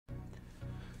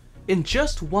In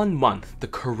just 1 month, the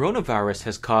coronavirus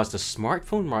has caused the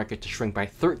smartphone market to shrink by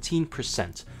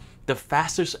 13%, the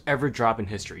fastest ever drop in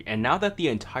history. And now that the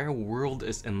entire world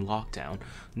is in lockdown,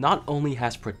 not only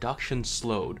has production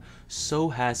slowed, so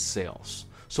has sales.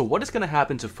 So what is going to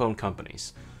happen to phone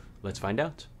companies? Let's find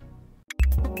out.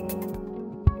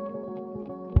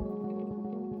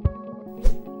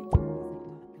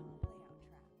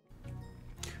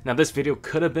 Now this video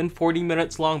could have been 40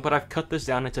 minutes long, but I've cut this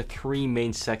down into 3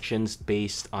 main sections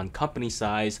based on company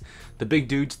size: the big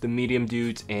dudes, the medium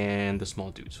dudes, and the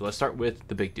small dudes. So let's start with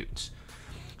the big dudes.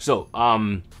 So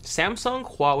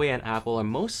Samsung, Huawei, and Apple are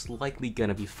most likely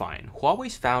gonna be fine.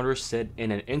 Huawei's founder said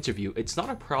in an interview it's not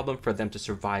a problem for them to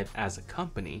survive as a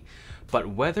company, but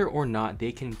whether or not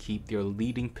they can keep their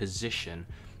leading position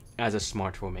as a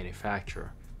smartphone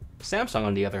manufacturer. Samsung,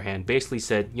 on the other hand, basically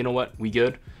said, you know what, we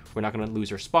good. We're not going to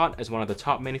lose our spot as one of the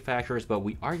top manufacturers, but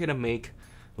we are going to make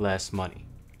less money.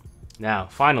 Now,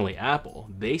 finally, Apple,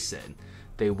 they said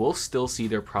they will still see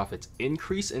their profits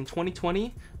increase in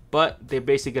 2020, but they're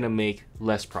basically going to make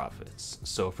less profits.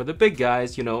 So for the big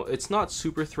guys, you know, it's not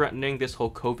super threatening, this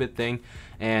whole COVID thing,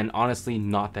 and honestly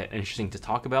not that interesting to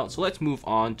talk about. So let's move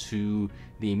on to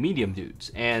the medium dudes.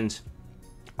 And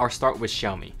I'll start with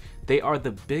Xiaomi. They are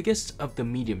the biggest of the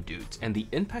medium dudes, and the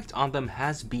impact on them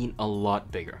has been a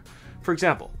lot bigger. For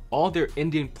example, all their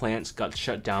Indian plants got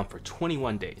shut down for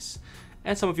 21 days.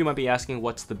 And some of you might be asking,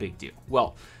 what's the big deal?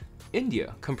 Well,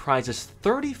 India comprises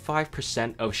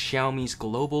 35% of Xiaomi's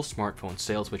global smartphone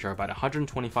sales, which are about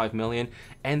 125 million,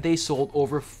 and they sold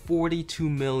over 42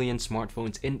 million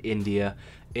smartphones in India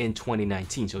in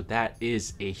 2019. So that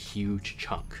is a huge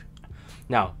chunk.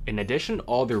 Now, in addition,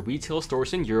 all their retail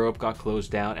stores in Europe got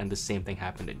closed down, and the same thing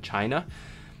happened in China.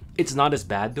 It's not as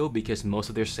bad though, because most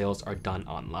of their sales are done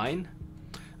online.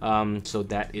 So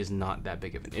that is not that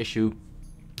big of an issue.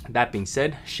 That being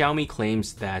said, Xiaomi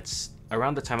claims that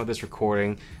around the time of this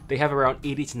recording, they have around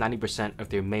 80 to 90% of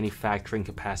their manufacturing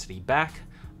capacity back,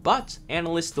 but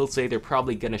analysts still say they're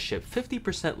probably gonna ship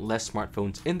 50% less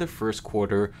smartphones in the first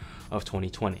quarter of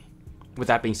 2020. With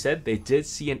that being said, they did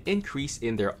see an increase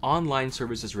in their online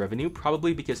services revenue,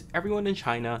 probably because everyone in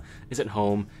China is at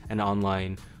home and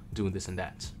online doing this and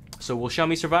that. So will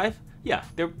Xiaomi survive? Yeah,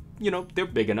 they're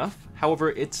big enough. However,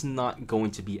 it's not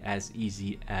going to be as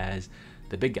easy as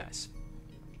the big guys.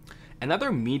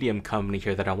 Another medium company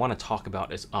here that I want to talk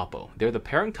about is Oppo. They're the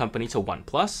parent company to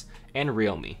OnePlus and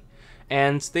Realme,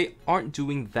 and they aren't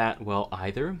doing that well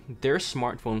either. Their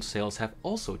smartphone sales have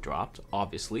also dropped,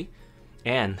 obviously.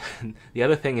 And the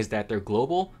other thing is that their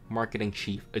global marketing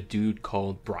chief, a dude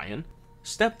called Brian,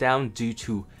 stepped down due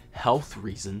to health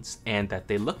reasons, and that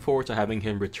they look forward to having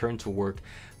him return to work.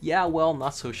 Yeah, well,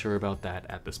 not so sure about that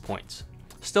at this point.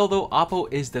 Still though,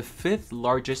 Oppo is the 5th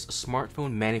largest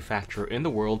smartphone manufacturer in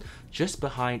the world, just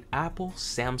behind Apple,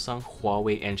 Samsung,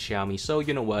 Huawei, and Xiaomi. So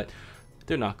you know what?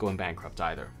 They're not going bankrupt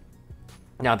either.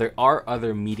 Now, there are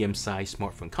other medium-sized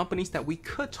smartphone companies that we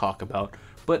could talk about,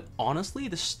 but honestly,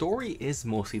 the story is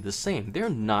mostly the same. They're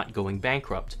not going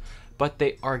bankrupt, but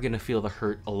they are going to feel the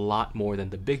hurt a lot more than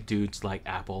the big dudes like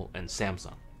Apple and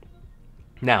Samsung.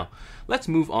 Now, let's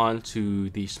move on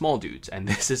to the small dudes, and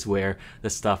this is where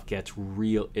the stuff gets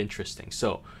real interesting.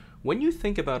 So, when you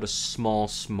think about a small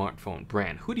smartphone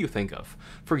brand, who do you think of?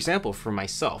 For example, for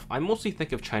myself, I mostly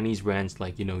think of Chinese brands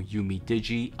like, Yumi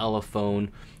Digi, Elephone,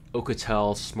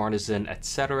 Alcatel, Smartisan,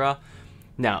 etc.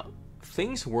 Now,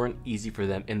 things weren't easy for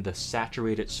them in the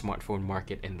saturated smartphone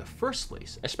market in the first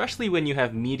place, especially when you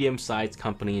have medium-sized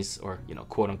companies, or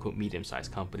quote-unquote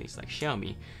medium-sized companies like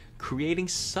Xiaomi, creating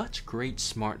such great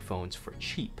smartphones for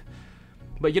cheap.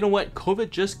 But you know what? COVID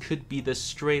just could be the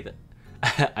straw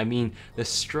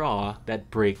that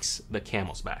breaks the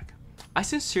camel's back. I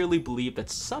sincerely believe that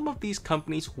some of these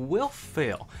companies will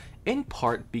fail, in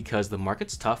part because the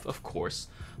market's tough, of course,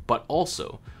 but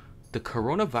also the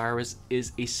coronavirus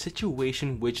is a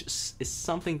situation which is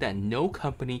something that no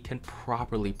company can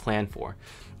properly plan for.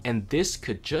 And this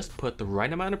could just put the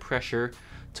right amount of pressure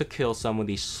to kill some of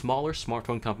these smaller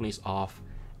smartphone companies off,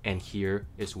 and here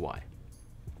is why.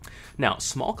 Now,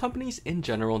 small companies in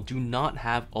general do not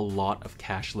have a lot of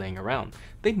cash laying around.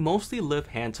 They mostly live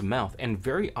hand to mouth, and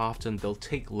very often they'll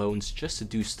take loans just to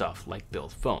do stuff like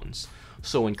build phones.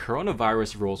 So when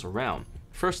coronavirus rolls around,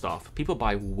 first off, people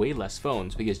buy way less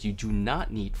phones because you do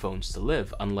not need phones to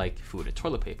live, unlike food and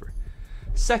toilet paper.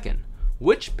 Second,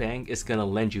 which bank is gonna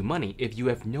lend you money if you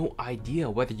have no idea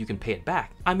whether you can pay it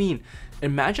back? I mean,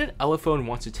 imagine Elephone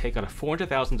wants to take out a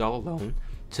 $400,000 loan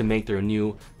to make their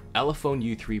new Elephone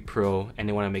U3 Pro, and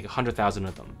they want to make 100,000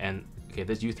 of them, and Okay,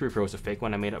 this U3 Pro is a fake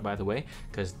one I made up, by the way,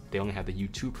 because they only have the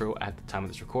U2 Pro at the time of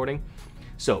this recording.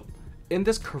 So in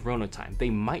this Corona time, they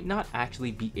might not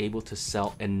actually be able to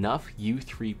sell enough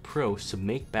U3 Pros to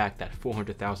make back that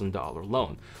 $400,000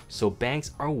 loan. So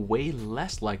banks are way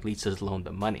less likely to loan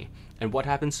them money. And what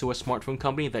happens to a smartphone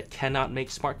company that cannot make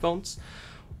smartphones?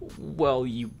 Well,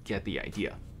 you get the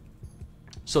idea.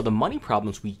 So the money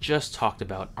problems we just talked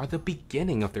about are the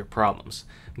beginning of their problems.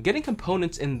 Getting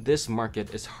components in this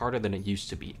market is harder than it used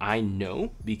to be. I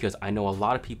know, because I know a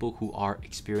lot of people who are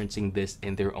experiencing this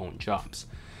in their own jobs.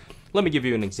 Let me give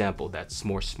you an example that's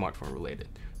more smartphone related.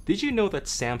 Did you know that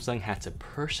Samsung had to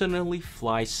personally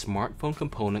fly smartphone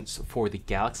components for the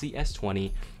Galaxy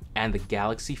S20 and the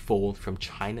Galaxy Fold from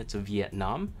China to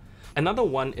Vietnam? Another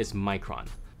one is Micron,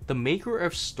 the maker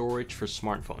of storage for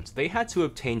smartphones. They had to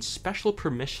obtain special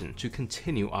permission to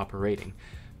continue operating.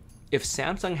 If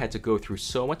Samsung had to go through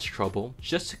so much trouble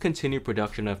just to continue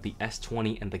production of the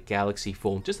S20 and the Galaxy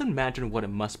Fold, just imagine what it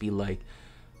must be like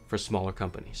for smaller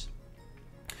companies.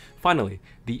 Finally,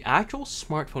 the actual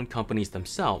smartphone companies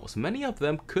themselves, many of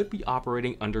them could be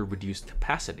operating under reduced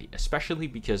capacity, especially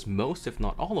because most, if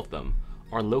not all of them,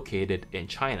 are located in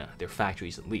China, their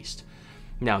factories at least.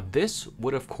 Now, this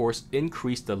would of course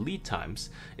increase the lead times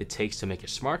it takes to make a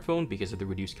smartphone because of the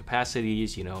reduced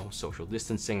capacities, social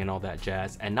distancing and all that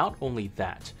jazz. And not only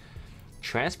that,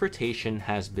 transportation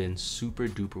has been super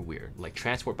duper weird. Like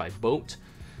transport by boat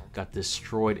got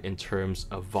destroyed in terms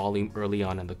of volume early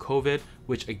on in the COVID,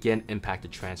 which again impacted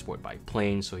transport by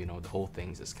plane. So, the whole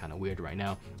thing is kind of weird right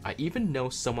now. I even know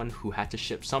someone who had to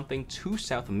ship something to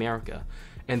South America,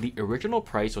 and the original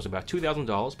price was about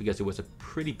 $2,000 because it was a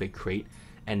pretty big crate.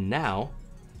 And now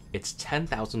it's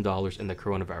 $10,000 in the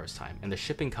coronavirus time, and the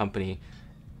shipping company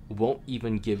won't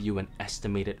even give you an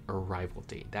estimated arrival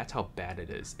date. That's how bad it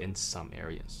is in some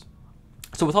areas.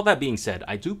 So with all that being said,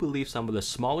 I do believe some of the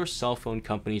smaller cell phone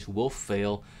companies will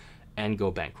fail and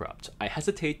go bankrupt. I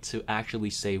hesitate to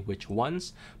actually say which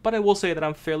ones, but I will say that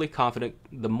I'm fairly confident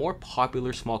the more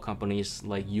popular small companies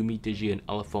like Yumi, Digi, and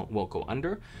Elephone won't go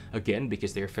under, again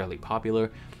because they're fairly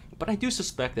popular. But I do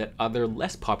suspect that other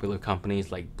less popular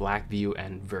companies like Blackview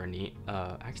and Verni,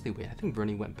 I think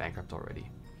Verni went bankrupt already.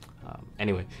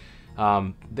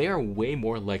 They are way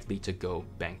more likely to go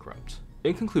bankrupt.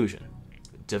 In conclusion,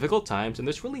 difficult times, and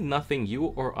there's really nothing you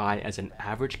or I as an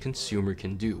average consumer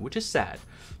can do, which is sad.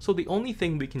 So the only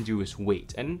thing we can do is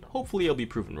wait, and hopefully I'll be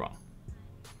proven wrong.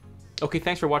 Okay,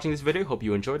 thanks for watching this video. Hope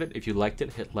you enjoyed it. If you liked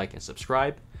it, hit like and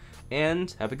subscribe,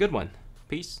 and have a good one.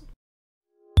 Peace.